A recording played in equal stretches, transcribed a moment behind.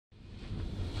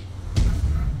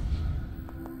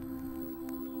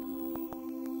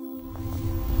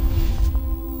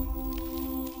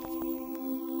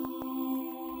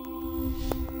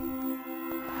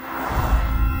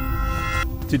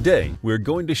Today, we're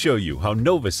going to show you how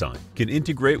NoviSign can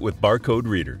integrate with barcode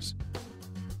readers.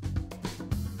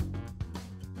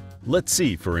 Let's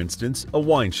see, for instance, a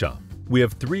wine shop. We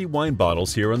have 3 wine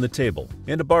bottles here on the table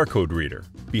and a barcode reader.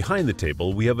 Behind the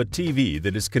table, we have a TV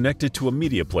that is connected to a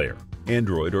media player,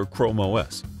 Android or Chrome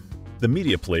OS. The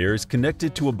media player is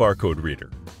connected to a barcode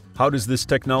reader. How does this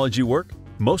technology work?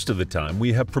 Most of the time,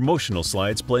 we have promotional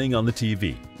slides playing on the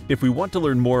TV. If we want to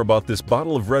learn more about this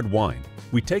bottle of red wine,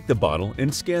 we take the bottle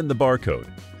and scan the barcode.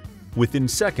 Within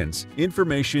seconds,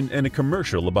 information and a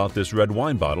commercial about this red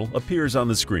wine bottle appears on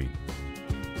the screen.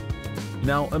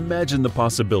 Now imagine the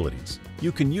possibilities.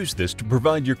 You can use this to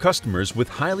provide your customers with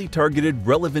highly targeted,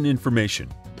 relevant information,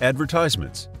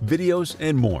 advertisements, videos,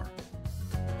 and more.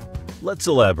 Let's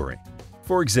elaborate.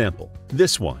 For example,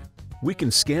 this wine. We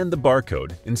can scan the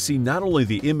barcode and see not only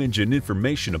the image and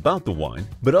information about the wine,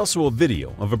 but also a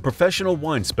video of a professional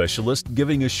wine specialist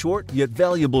giving a short yet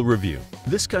valuable review.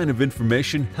 This kind of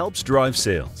information helps drive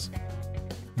sales.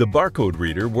 The barcode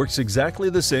reader works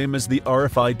exactly the same as the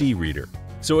RFID reader,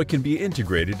 so it can be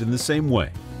integrated in the same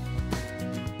way.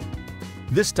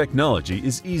 This technology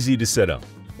is easy to set up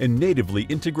and natively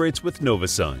integrates with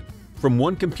NoviSign. From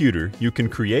one computer, you can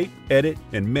create, edit,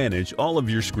 and manage all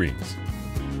of your screens.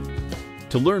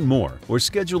 To learn more or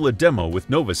schedule a demo with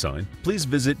NoviSign, please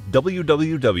visit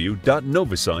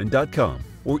www.novisign.com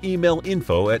or email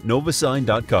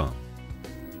info@novisign.com.